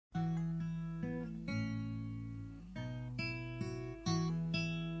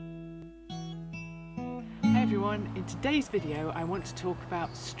everyone, in today's video I want to talk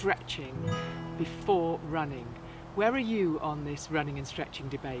about stretching before running. Where are you on this running and stretching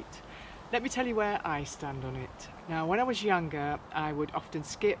debate? Let me tell you where I stand on it. Now, when I was younger I would often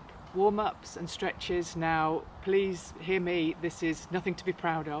skip warm-ups and stretches. Now please hear me, this is nothing to be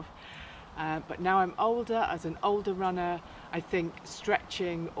proud of. But now I'm older, as an older runner, I think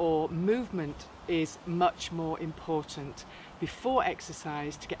stretching or movement is much more important before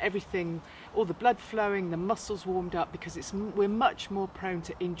exercise to get everything, all the blood flowing, the muscles warmed up, because we're much more prone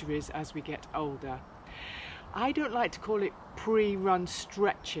to injuries as we get older. I don't like to call it pre-run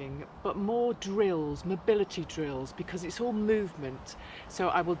stretching, but more drills, mobility drills, because it's all movement. So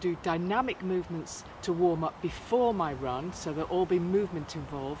I will do dynamic movements to warm up before my run, so there'll all be movement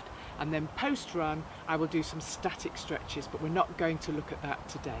involved. And then post-run, I will do some static stretches, but we're not going to look at that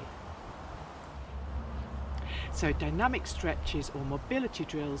today. So dynamic stretches or mobility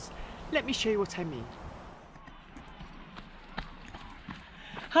drills, let me show you what I mean.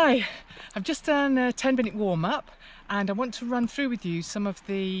 Hi, I've just done a 10-minute warm-up and I want to run through with you some of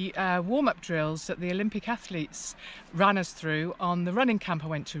the warm-up drills that the Olympic athletes ran us through on the running camp I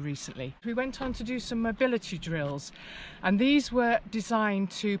went to recently. We went on to do some mobility drills, and these were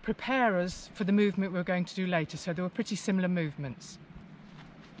designed to prepare us for the movement we're going to do later, so they were pretty similar movements.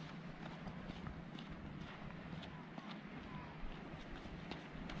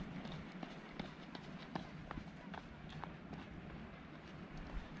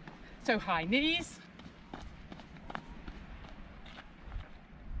 So high knees,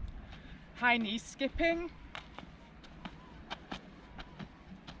 high knee skipping,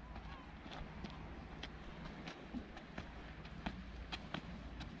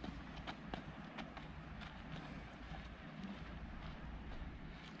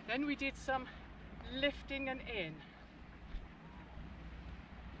 then we did some lifting and in.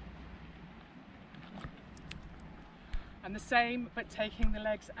 And the same, but taking the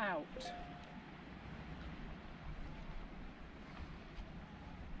legs out.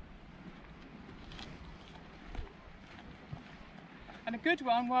 And a good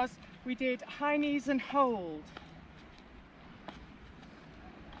one was we did high knees and hold.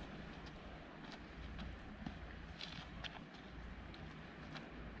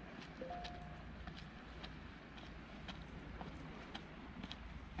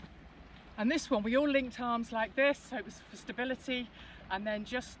 And this one, we all linked arms like this, so it was for stability, and then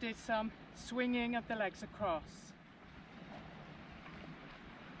just did some swinging of the legs across.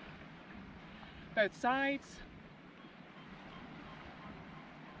 Both sides.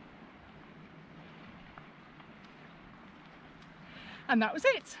 And that was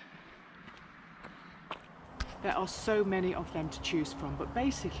it. There are so many of them to choose from, but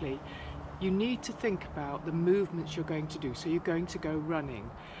basically you need to think about the movements you're going to do. So you're going to go running.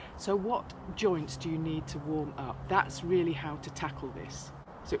 So what joints do you need to warm up? That's really how to tackle this.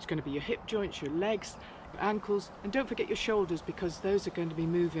 So it's going to be your hip joints, your legs, your ankles, and don't forget your shoulders, because those are going to be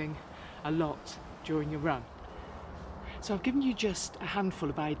moving a lot during your run. So I've given you just a handful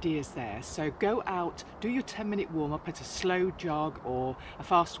of ideas there. So go out, do your 10-minute warm-up at a slow jog or a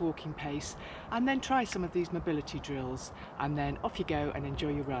fast walking pace, and then try some of these mobility drills, and then off you go and enjoy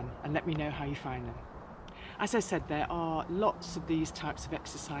your run, and let me know how you find them. As I said, there are lots of these types of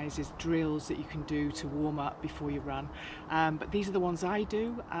exercises, drills that you can do to warm up before you run, but these are the ones I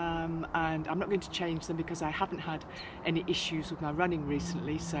do, and I'm not going to change them because I haven't had any issues with my running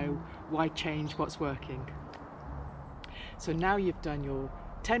recently, so why change what's working? So now you've done your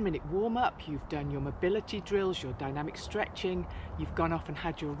 10-minute warm-up, you've done your mobility drills, your dynamic stretching, you've gone off and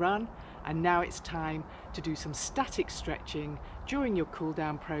had your run, and now it's time to do some static stretching during your cool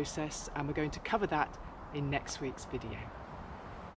down process, and we're going to cover that in next week's video.